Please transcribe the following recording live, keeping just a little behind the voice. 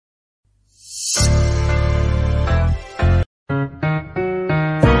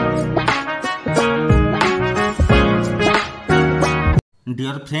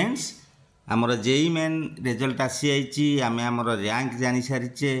Friends आमर JEE main result आसी जाइए आम आमर रैंक जानी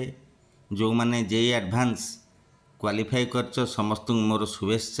सारीचे जो मैंने जेई एडवांस क्वालिफाई कर समस्त मोर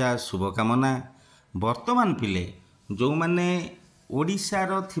शुभेच्छा शुभकामना। वर्तमान पिले जो मैंने ओडिशार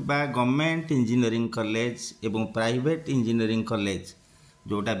थिबा गवर्नमेंट इंजीनियरिंग कॉलेज एवं प्राइवेट इंजीनियरिंग कॉलेज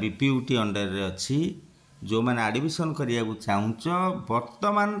जोटा बीपीयूटी अंडर रे अच्छी जो मैंने एडमिशन करिया चाहूच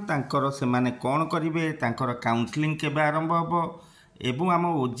वर्तमान तांकर से माने कौन करेंगे तांकर काउंसलिंग केबे आरंभ हम एवं आम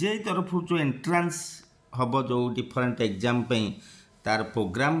ओजेई तरफ जो एंट्रांस हम जो डिफरेंट एग्जाम तार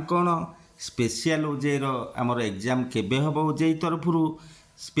प्रोग्राम कौन स्पेशल ओजेईर आमर एग्जाम केबे हम ओजेई तरफ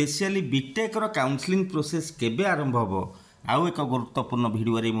स्पेशली बीटेक काउंसलिंग प्रोसेस केबे आरंभ हम आउ एक गुरुत्वपूर्ण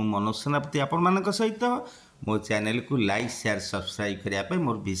भिडियो मु मनोज सेनापति आपण मान सहित मो चैनल को लाइक शेयर सब्सक्राइब करने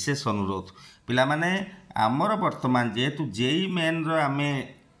मोर विशेष अनुरोध पिला माने आमर वर्तमान जेहेतु जेई मेन आमे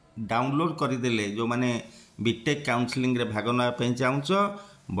डाउनलोड करदेले जो माने बीटेक काउंसलिंग रे भाग नापी चाहूच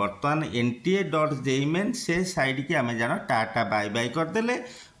बर्तमान nta.jeimain से साइड की आमे जान टाटा बाय बाय करदेले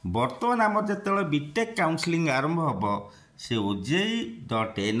बर्तमान आमर जो बीटेक काउंसलिंग आरंभ हम से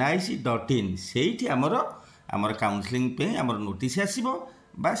ojee.nic.in से आमर काउंसलिंग पे आमर नोटिस आसीबो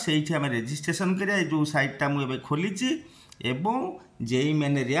बा सेठी आम रेजिस्ट्रेशन करिया जो साइटा मुझे खोली एवं जेई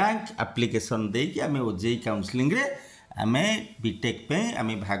मेन रैंक एप्लिकेशन देकी आम ओजेई काउंसलिंग रे आम बीटेक पे आम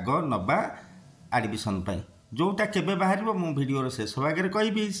भाग नवा एडमिशन पाई जोटा केबे बाहर मु वीडियो शेष भाग में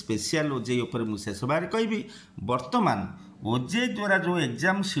कहि स्पेशल ओजेई उपर मु शेष भाग कहि वर्तमान ओजेई द्वारा जो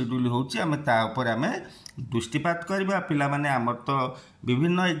एग्जाम शेड्यूल होची आम ता उपर आम दृष्टिपात करबा पिला माने आमर तो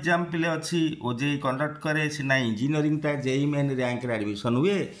विभिन्न एग्जाम पिले अच्छी ओजेई कंडक्ट करे सिना इंजीनियरिंग ता जेई मेन रैंक रे एडमिशन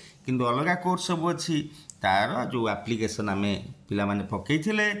हुए किंतु अलग कोर्स सब अच्छी तार जो एप्लिकेशन आम पिला माने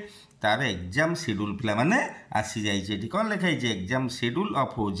पकईथिले तार एग्जाम शेड्यूल पिला माने आसी जाइए एठी कोन लिखाई जे एग्जाम शेड्यूल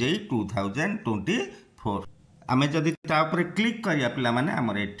ऑफ ओजेई 2024 आमे जदि ता ऊपर क्लिक करिया पिला माने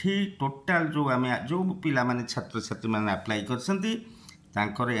हमर एठी टोटल जो आमे जो पिला माने छात्र छात्री माने अप्लाई करसंती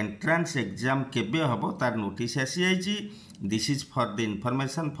तांकर एंट्रांस एग्जाम केबे हबो तार नोटिस आसी जाइए this is for the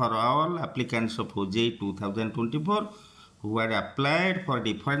information for all applicants of OJEE 2024 who had applied for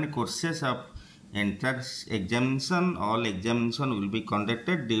different courses of entrance examination. All examination will be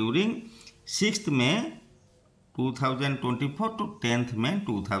conducted during 6th May 2024 to 10th May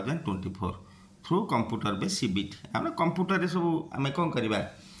 2024 through computer based CBT. आम computer सब आम कौन करवा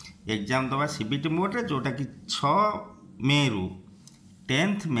exam दवा CBT mode रे जोटा कि 6 मे रु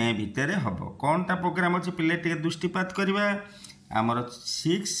 10th मे भितर हम कौनटा प्रोग्राम अच्छे पिले टे दृष्टिपात करवा आमर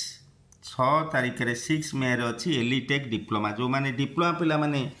 6 तारीख रे 6 मे रे अच्छी एलिटेक डिप्लोमा जो माने डिप्लोमा पिला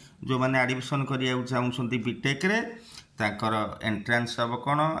माने जो माने एडमिशन करिया चाहूछंती बीटेक रे तांकर एंट्रांस सब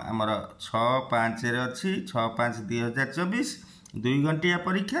कोन आमर 6/5 रे अच्छी 6/5/2024 2 घंटिया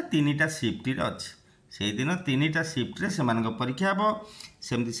परीक्षा 3टा शिफ्ट रे अच्छी से दिन 3टा शिफ्ट रे सेमान परीक्षा हम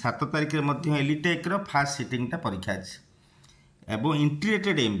सेमती 7 तारीख रे मध्य एलिटेक रो फर्स्ट सिटिंगटा परीक्षा अछि एवं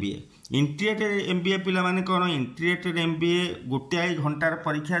इंटीग्रेटेड एमबीए पिला माने कौन इंटीग्रेटेड एमबीए गोटाए घंटार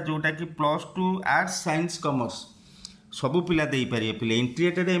परीक्षा जोटा कि +2 आर्ट्स साइंस कॉमर्स सबू पिला दे पारे पिले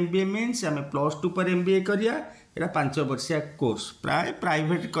इंटीग्रेटेड एमबीए मीन्स आम +2 पर एमबीए करिया एटा 5 वर्षिया कोर्स प्राय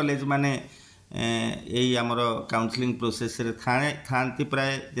प्राइवेट कॉलेज माने यही आमर काउंसलिंग प्रोसेस रे थांती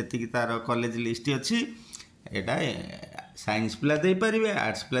प्राय जति तार कॉलेज लिस्ट अच्छी एटा साइंस पिला दे पारे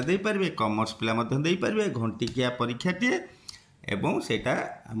आर्ट्स पिला दे पारे कॉमर्स पिला मध्य दे पारे घंटिकिया परीक्षाटे एवं सेटा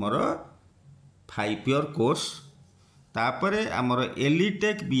आमर 5 ईयर कोर्स तापरे आमर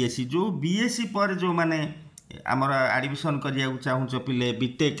एलिटेक बीएससी जो बीएससी पर जो माने आमर एडमिशन करिया चाहूच पिले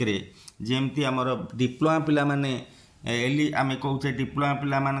बीटेक रे जेमती आमर डिप्लोमा पिला माने आमे कहूचे डिप्लोमा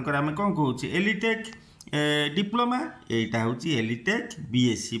पिला मानकर आमे कोन कहूचे एलिटेक डिप्लोमा एटा होची एलिटेक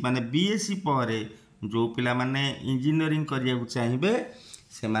बीएससी माने बीएससी पर जो पिला माने इंजीनियरिंग करिया चाहिए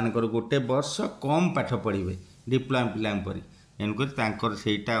से मानकर गोटे वर्ष कम पाठ पढ़िबे डिप्लोमा पिला पर एनकर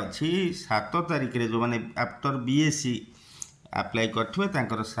सेटा अच्छी 7 तारीख रे जो माने आफ्टर बीएससी अप्लाई करथिबे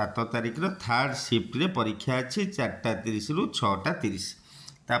तांकर 7 तारीख रो थर्ड शिफ्ट रे परीक्षा अच्छी 4:30 रु 6:30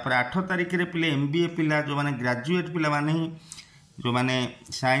 तापर 8 तारीख रे पिले एमबीए पिला जो माने ग्रेजुएट पिला माने जो माने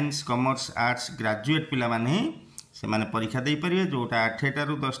साइंस कॉमर्स आर्ट्स ग्रेजुएट पिला माने से माने परीक्षा दे परिवे जोटा 8टा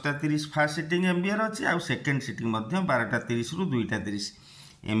रु 10:30 फर्स्ट सिटिंग एमबीए रो अछि आ सेकंड सिटिंग मध्य 12:30 रु 2:30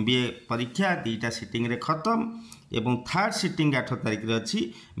 एमबीए परीक्षा 2टा सिटिंग रे खत्म एवं थर्ड सिटिंग 8 तारीख रे अच्छी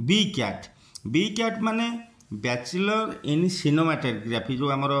बी माने बैचलर इन सिनेमाटोग्राफी जो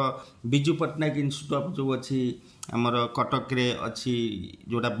आमर बिजू पट्टनायक इंस्टीट्यूट ऑफ जो अच्छी आमर कटक रे अच्छी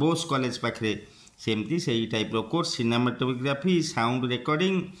जोटा बोस कॉलेज पाखरे सेमती सही type row course cinematography sound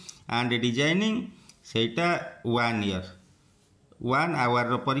recording and designing सेटा 1 ईयर 1 आवर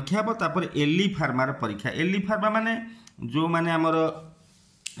रो परीक्षा हम तापर एली फार्मार परीक्षा एली फार्मा माने जो माने आमर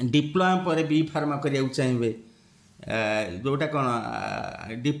डिप्लोमा पर बी फार्मा करिया चाहिए जोटा कौन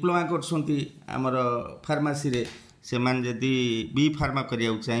डिप्लोमा कर फार्मासी रे से जदि बी फार्मा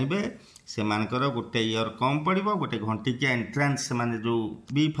करिया चाहिए से गोटे इयर कम पड़ो गोटे घंटिकिया एंट्रांस से जो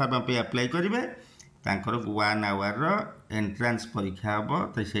बी फार्मा पे अप्लाई करेंगे तांकर 1 आवर एंट्रांस परीक्षा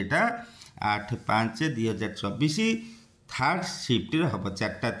हम तो सेटा 8/5/2024 थर्ड शिफ्ट हम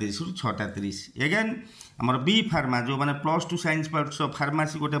 4:30 रु 6:30 एगेन आमर बी फार्मा जो मैंने +2 साइंस पढ़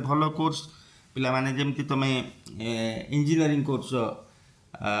फार्मासी गोटे भल कोर्स पिला माने जेमती तुम इंजीनियरिंग कोर्स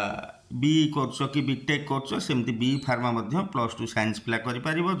बी कोर्स कि बीटेक कोर्स सेमती बी फार्मा +2 साइंस पिला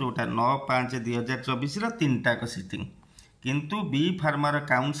करिपारिबो जोटा 9/5/2024 3टाक सिटिंग किंतु बी फार्मार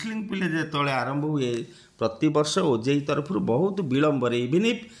काउंसलिंग पिले जेतले आरंभ हुए प्रति वर्ष ओजेई तरफ बहुत विलंब इवन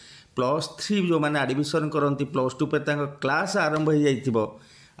इफ +3 जो मैंने एडमिशन करती +2 पे क्लास आरंभ हो जाइथिबो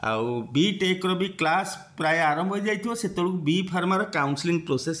आउ B.Tech भी क्लास प्राय आरंभ हो जाइथिबो सेतलु बी फार्मार काउंसलिंग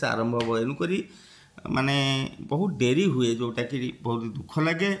प्रोसेस आरंभ हो एनुकरी माने बहुत डेरी हुए जोटा कि बहुत दुख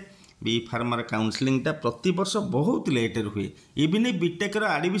लगे बी फार्मार काउंसलिंग टा प्रति वर्ष बहुत लेट हुए इवन B.Tech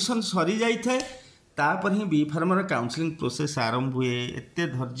एडमिशन सरी जाए तापर ही बी फार्मार काउंसलिंग प्रोसेस आरंभ हुए एते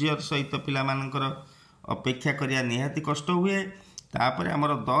धैर्य सहित पिला मानकर अपेक्षा करिया निहाती कष्ट हुए तापर आमर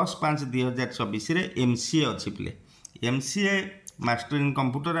 10/5/2024 रे MCA अच्छी पिले MCA master in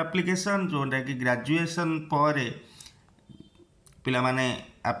computer application जोटा कि ग्रेजुएशन पर पिला माने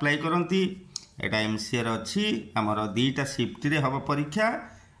अप्लाई करती एटा MCA अच्छी आमर 2टा शिफ्ट रे हम परीक्षा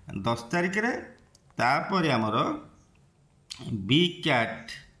 10 तारिख रे तापर आमर B.CAT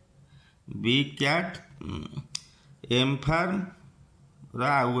एम फार्म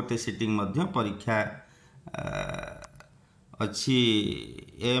आउ गोटे सिटिंग मध्य परीक्षा अच्छी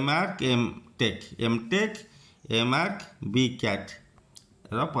एमटेक एमआर्क B.CAT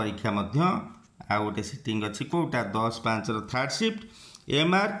परीक्षा मध्य आउ गोटे सिटिंग अच्छी कोटा 10/5 थर्ड शिफ्ट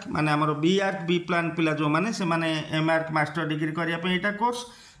एमआर्क माने आमर बी प्लान पिला जो माने से माने एमआर्क मास्टर डिग्री करिया पे एटा कोर्स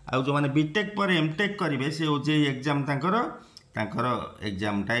आउ जो माने B.Tech पर एमटेक करिवे से ओजेई एग्जाम तांकर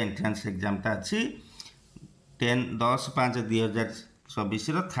एग्जाम टा एंट्रेंस एग्जाम टा अच्छी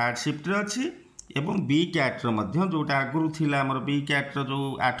 10/5/2024 थर्ड शिफ्ट रे अच्छी एवं B.CAT जोटा आगुरी थिला आमर B.CAT जो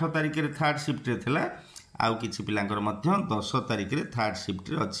 8 तारिख रे थर्ड शिफ्ट रे थिला आउ किछि पिलांकर 10 तारिख रे थर्ड शिफ्ट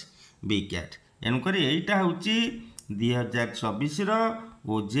रे अच्छी B.CAT एनुकरी एटा होची 2024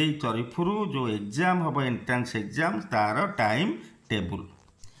 ओजेई तरफरु जो एग्जाम हम एंट्रेंस एग्जाम तार टाइम टेबल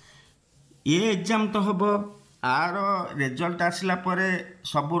ये एग्जाम तो हम आर रिजल्ट आसला परे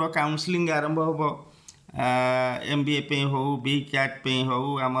सबूर काउंसलिंग आरंभ हम MBA पे हो B.CAT पे हो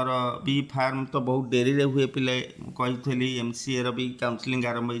आमर बी फार्म तो बहुत डेरी रे हुए पिले कही MCA भी काउंसलिंग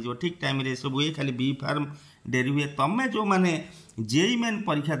आरंभ हो ठीक टाइम रे सब हुए खाली बी फार्म डेरी हुए तमें जो मैंने जेईमेन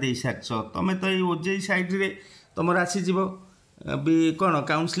परीक्षा दे सारछ तमें तो ये ओजेई साइड रे तुम आसीज भी कौन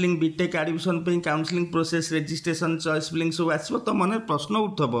काउंसलिंग B.Tech एडमिशन पे counselling process registration choice filling सब आसो तो मन प्रश्न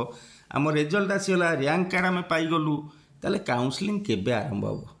उठब आम रिजल्ट आसीगला रैंक कार्ड आम पाइगलु ताले काउंसलिंग केबे आरंभ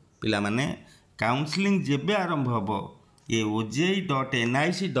हम पिला माने काउंसलिंग जेबे आरंभ हम ये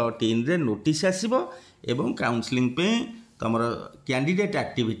ojee.nic.in रे नोटिस आसीबो एवं काउंसलिंग पे तमर कैंडिडेट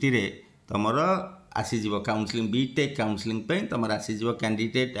एक्टिविटी रे तमर आसीजिवो काउंसलिंग B.Tech काउंसलिंग पे तमर आसीजिवो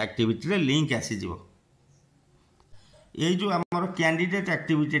कैंडिडेट एक्टिविटी रे लिंक आसीजिवो ये जो आमर कैंडिडेट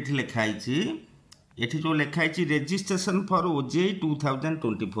एक्टिविटी लिखाई एठी जो लिखाई रजिस्ट्रेशन फॉर ओजेई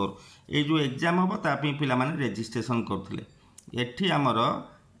 2024 ये जो एग्जाम हम तापी पिला माने रजिस्ट्रेशन करथिले एठी आमर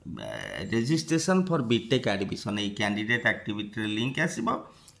रजिस्ट्रेशन फॉर B.Tech एडमिशन ये कैंडिडेट एक्टिविटी लिंक आसीबो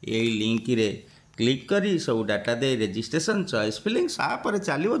ये लिंक रे क्लिक करी सब डाटा दे रजिस्ट्रेशन चॉइस फिलिंग सापर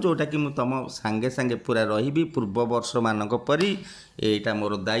चलो जोटा कि तुम सांगे सांगे पूरा रही पूर्व वर्ष मानक परी एटा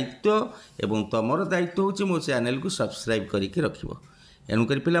मोर दायित्व एवं तुमर दायित्व होची मो चैनल को सब्सक्राइब करके रखिबो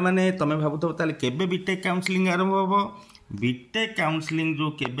एनुकर पिला माने तमे भाबुथबो ताले केबे B.Tech काउंसलिंग आरंभ होबो B.Tech काउंसलिंग जो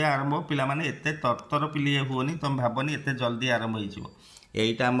केबे आरंभ पिला माने एते तरतर पिली होनी तुम भाबनी एते जल्दी आरंभ होई जिवो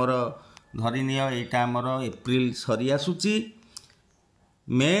एटा हमर धरि नियो एटा हमर एप्रिल सरी आसुची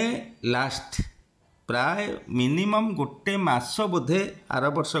मे लास्ट प्राय मिनिमम गोटे मास बोधे आर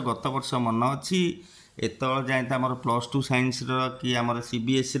वर्ष गत वर्ष मन अच्छी एतल जाए तो आम +2 साइंस कि आम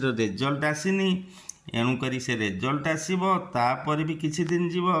CBSE रिजल्ट आसीनी एणुकरी से रिजल्ट आसो तापर भी किसी दिन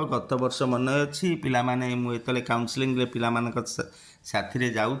जीव गत वर्ष मन अच्छी पिला माने मुझे काउंसलिंग रे पिला मानक साथी रे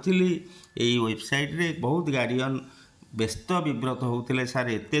जाउथिली एई वेबसाइट रे बहुत गार्डियन व्यस्त विव्रत होते सार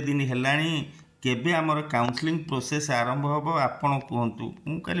एते दिन हेलाणी केबे आमर काउंसलिंग प्रोसेस आरंभ हम आपण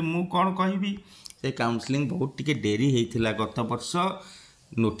कहतु मु कौन कहबी से काउंसलिंग बहुत टिके डेरी होता गत वर्ष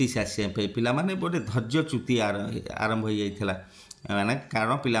नोटिस आसा पे पिला माने गोटे धैर्यच्युति आरंभ हो जाता माने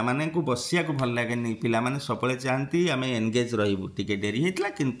कारण पिलामाने को बसिया को भल लागेनी पिलामाने सबले चाहती आम एनगेज रहिबु टिके डेरी हेतला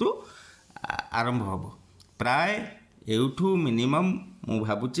किंतु आरंभ हम प्राय एठू मिनिमम मु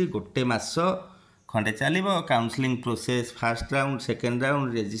भाबुची गोटे मास खंडे चलो counselling process first round second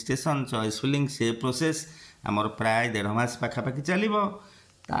round registration choice filling से प्रोसेस आमर प्राय 1.5 मास पाखापाखि चलो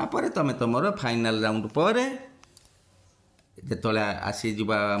तापर तुम तुम फाइनाल राउंड पर जिते आसीज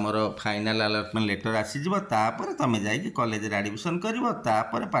आमर फाइनाल अलॉटमेंट लेटर आसीज तापर तुम जा कॉलेज एडमिशन कर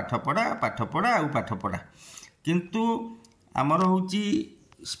पाठपढ़ा किंतु आमर हूँ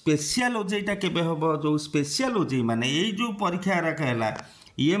स्पेशल ओजेईटा केबे हम जो स्पेशल ओजेई माने ये जो परीक्षा आराक है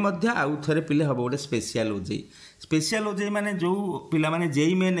ये आउ थे पिले हम गोटे स्पेशल ओजेई माने जो पिला माने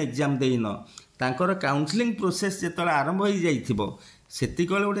जेईमेन एग्जाम देन तांकर काउंसलिंग प्रोसेस जो आरंभ हो जाइथिबो सेतिक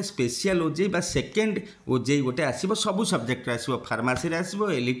गोटे स्पेशल ओजेई बा सेकेंड ओजेई गोटे आसीबो सबु सब्जेक्ट आसीबो फार्मेसी रे आसीबो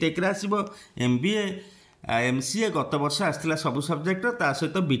एलिटेक रे आसीबो एमबीए एमसीए गत वर्ष आसला सबु सब्जेक्ट ता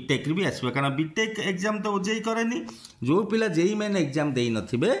सहित बीटेक भी आसो कारण बीटेक एग्जाम तो ओजेई करेनि जो पिला जेई मेन एग्जाम दे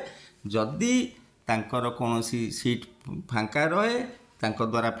नथिबे जदि तांकर कोनोसी सीट फांका रहे तांकर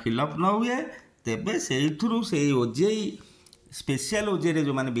द्वारा फिलअप न हुए तेबे सेइथुरु सेई ओजेई स्पेशल ओजेई रे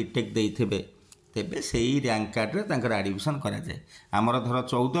जो माने बीटेक देइथिबे तेबे सेई रैंक कार्ड रे तांकर एडमिशन करा जाए आमर धर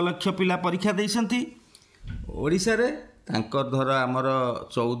 14 लाख पिला परीक्षा देइसंती ओडिसा रे तांकर धर आमर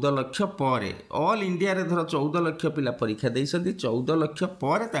 14 लाख पर ऑल इंडिया रे धर 14 लाख पिला परीक्षा देइसंती 14 लाख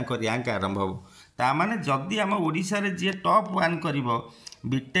पर तांकर रैंक आरंभ हो ता माने जदि आम ओडिसा रे जे टॉप 1 करिवो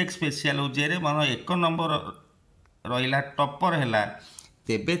बीटेक स्पेशल ओजे रे मन 1 नंबर रहिला टॉपर हैला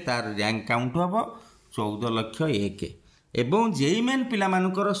तेबे तार रैंक काउंट हबो 14 लाख 1 एवं जेईमेन पिला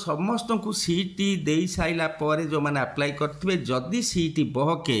मानकर समस्त को सीटी दे साइला पर जो माने अप्लाई करथिबे जदि सीटी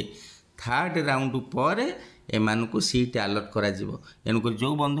बहके थर्ड राउंड पर एमानकु सीट अलॉट करा जिवो एनुक जो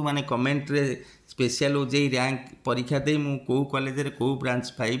बंधु माने कमेंट रे स्पेशल ओजेई रैंक परीक्षा दे मु को कॉलेज रे को ब्रांच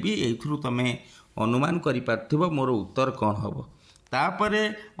पाइबी एथुरु तमे अनुमान करि पारथिबो मोर उत्तर कोन हबो तापरे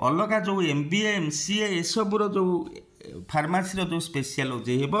अलगा जो एमबीए एमसीए ए सब रो जो फार्मेसी रो जो स्पेशल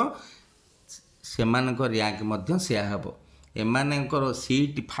ओजेई हेबो सेमानक रैंक मध्य सेया हबो एमानकर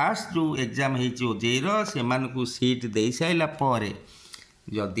सीट फास्ट जो एग्जाम हेची ओजेई रो सेमानकु सीट दे साइला पर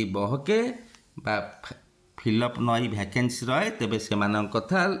जदि बहके बा फिलअप नई वैकेंसी रहे तेबे सेमान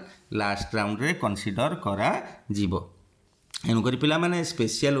कथा लास्ट राउंड रे कंसीडर करा जीवो एनुकरी पिला माने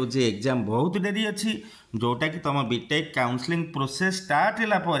स्पेशल ओजे एग्जाम बहुत डेरी अच्छी जोटा कि तुम बीटेक काउंसलिंग प्रोसेस स्टार्ट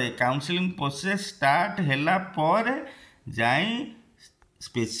हैला पर काउंसलिंग प्रोसेस स्टार्ट हैला पर जाई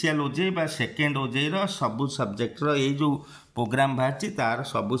स्पेशल ओजे बा सेकेंड ओजे रो सबु सब्जेक्ट रो ये जो प्रोग्राम बाहर तार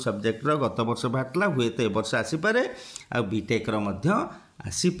सबु सब्जेक्ट रो गत वर्ष बाहरला हुए तो ए वर्ष आसी पारे आ बीटेक रो मध्य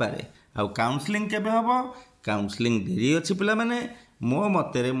आसी पारे आ काउंसलिंग केबे हबो काउंसलिंग डेरी अच्छी पिला माने मो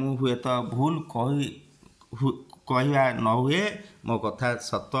मतेरे मु हुए तो भूल कहवा न हुए मो कथा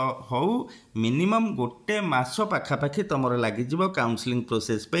सत हो मिनिमम गोटे मास पाखापाखि तुमर लगी काउंसलिंग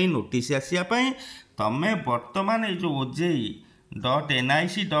प्रोसेस पे नोटिस आसिया तमें बर्तमान ये जो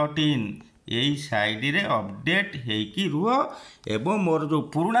ojeecounselling.nic.in यही साइड रे अपडेट होइकी रुह एवं मोर जो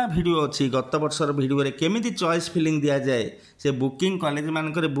पुराना वीडियो अच्छी गत वर्षर वीडियो रे केमिति चॉइस फिलिंग दिया जाए से बुकिंग कॉलेज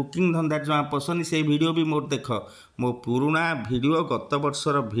मानकर बुकिंग धंदा जहाँ पसंद से वीडियो भी मोर देख मो पुराना वीडियो गत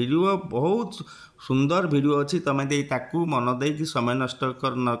वर्षर वीडियो बहुत सुंदर वीडियो अच्छी तुम दे ताकू मन देकी समय नष्ट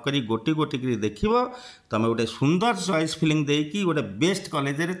न करी गोटी गोटी करी देखिबो तुम गोटे सुंदर चॉइस फिलिंग देकी गोटे बेस्ट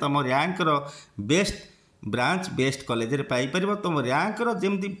कॉलेज रे तुम रैंक रो बेस्ट ब्रांच बेस्ट कॉलेज रे पाई परिबो तुम रैंक रो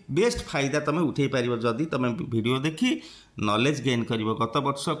जेमती बेस्ट फायदा तुम उठे पारिबो जदि तुम वीडियो देखी नॉलेज गेन करिवो गत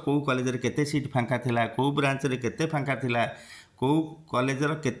वर्ष को कॉलेज रे केते सीट फांका थिला को ब्रांच रे केते फांका थिला को कॉलेज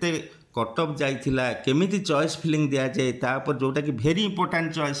रो केते कट ऑफ जाइथिला केमिति चॉइस फिलिंग दिया जाए तापर जोटा कि वेरी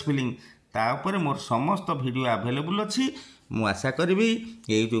इंपोर्टेंट चॉइस फिलिंग तापर मोर समस्त वीडियो अवेलेबल अच्छी मु आशा करी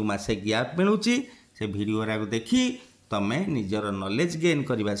ये जो मासे गैप मिलूची से वीडियो रा देखी तमें निजर नॉलेज गेन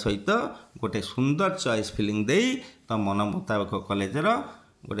करने सहित गोटे सुंदर चॉइस फिलिंग दे तुम मन मुताबिक कॉलेजर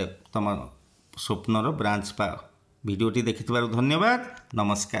गोटे तुम स्वप्नर ब्रांच पा वीडियोटी देखि धन्यवाद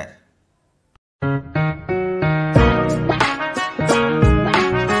नमस्कार।